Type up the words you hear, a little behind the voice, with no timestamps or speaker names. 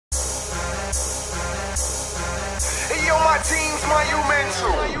team's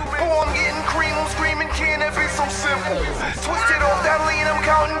monumental. Boy, I'm getting cream, I'm screaming, can it be so simple? Twisted off that lean, I'm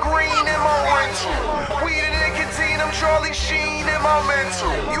counting green in my rental. Weed and nicotine, I'm Charlie Sheen in my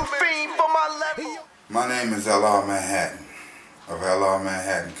mental. You fiend for my level. My name is LR Manhattan of LR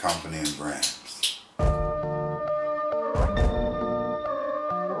Manhattan Company and Brands.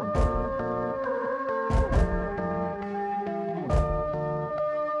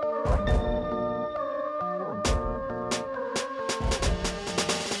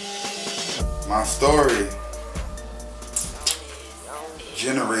 My story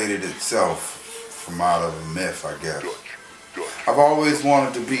generated itself from out of a myth, I guess. I've always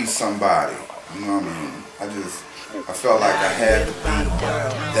wanted to be somebody, you know what I mean? I felt like I had to be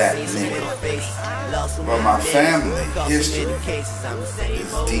that nigga. But my family history is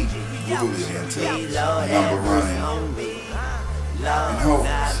deep rooted into number running and hoes. I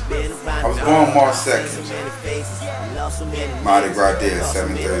was born March 2nd, Mardi Gras Day at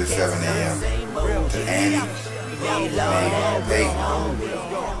 7:37 a.m. to Annie, May, Peyton,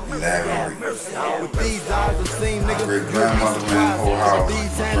 and Larry. My great grandmother ran the whole house.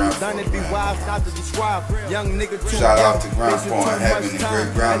 Shout out to Grandpa in heaven and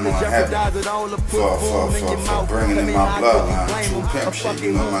great grandma in heaven for bringing in my bloodline. True pimp shit.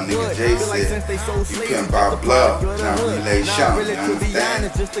 You know my nigga Jay said, you pimp by blood, not relation. You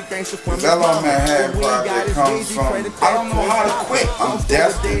understand? Because LR Manhattan project comes from, I don't know how to quit. I'm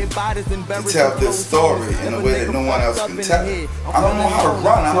destined to tell this story in a way that no one else can tell it. I don't know how to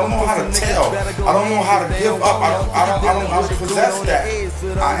run. I don't know how to tell. I don't know how to give up. I don't possess that.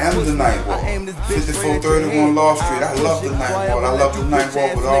 I am the Night Walk. 5431 Law Street. I love the Night Walk. I love the Night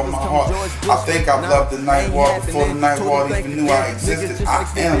Walk with all my heart. I think I've loved the Night Walk before the Night Walk even knew I existed. I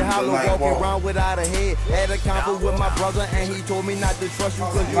am the Night Walk.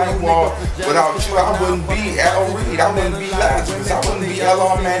 Night Walk, without you, I wouldn't be Al Reed. I wouldn't be Lazarus. I wouldn't be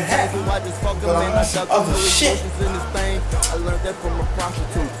LR Manhattan. But I'm on some other shit.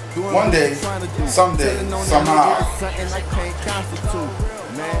 One day, someday, somehow,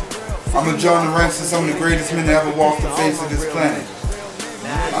 I'm gonna join the ranks of some of the greatest men that ever walked the face of this planet.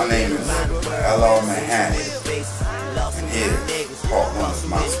 My name is LR Manhattan, and here's part one of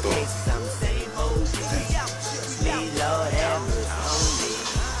my story.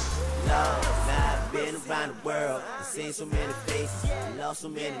 Around the world, I've seen so many faces, lost so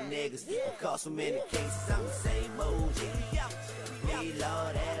many niggas, I caught so many cases. I'm the same OG.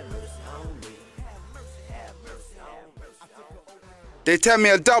 Lord, have mercy on me. Have mercy on me. They tell me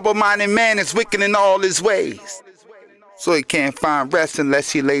a double-minded man is wicked in all his ways, so he can't find rest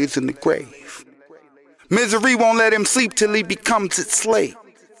unless he lays in the grave. Misery won't let him sleep till he becomes its slave,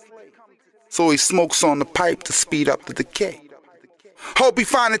 so he smokes on the pipe to speed up the decay. Hope he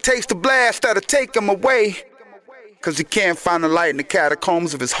find a taste of blast that'll take him away, cause he can't find the light in the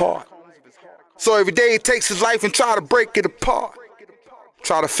catacombs of his heart. So every day he takes his life and try to break it apart,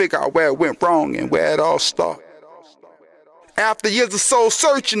 try to figure out where it went wrong and where it all started. After years of soul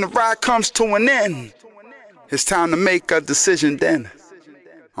searching, the ride comes to an end. It's time to make a decision then.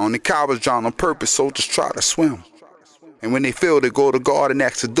 Only cowards drown on purpose, soldiers try to swim, and when they fail they go to God and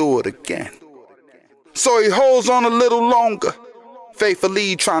ask to do it again. So he holds on a little longer,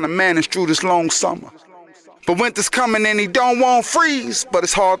 faithfully trying to manage through this long summer. But winter's coming and he don't want freeze, but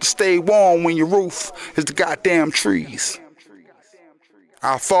it's hard to stay warm when your roof is the goddamn trees.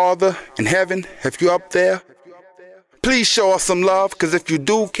 Our Father in heaven, if you up there, please show us some love, cause if you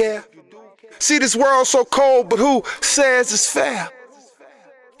do care, see this world so cold, but who says it's fair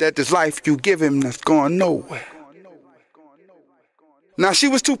that this life you give him that's going nowhere? Now she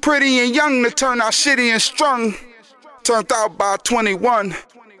was too pretty and young to turn out shitty and strung. Turned out by 21,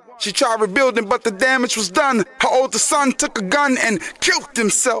 she tried rebuilding, but the damage was done. Her oldest son took a gun and killed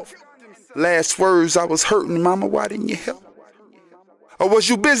himself. Last words, I was hurting, mama, why didn't you help? Or was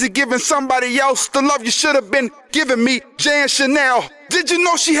you busy giving somebody else the love you should have been giving me, Jan Chanel? Did you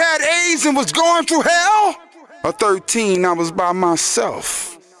know she had AIDS and was going through hell? At 13, I was by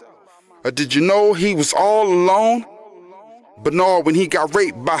myself. Or did you know he was all alone? But no, when he got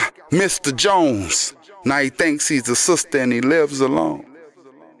raped by Mr. Jones, now he thinks he's a sister and he lives alone.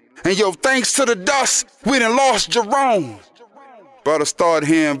 And yo, thanks to the dust, we done lost Jerome. Brother started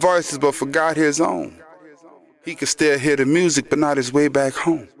hearing voices but forgot his own. He could still hear the music but not his way back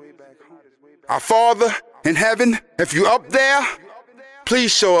home. Our Father in heaven, if you up there,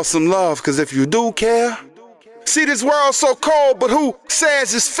 please show us some love, cause if you do care, see this world so cold, but who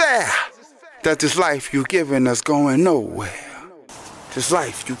says it's fair that this life you giving us going nowhere? This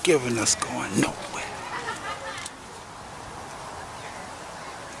life you giving us going nowhere.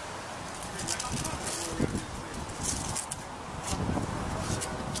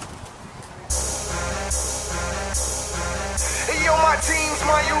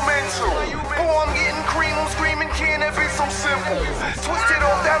 what's monumental? Oh, I'm getting cream, I'm screaming, can it be so simple? Twisted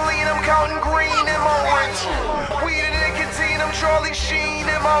off that lean, I'm counting green in my rental. Weed and nicotine, I'm Charlie Sheen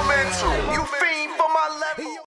in my mental. You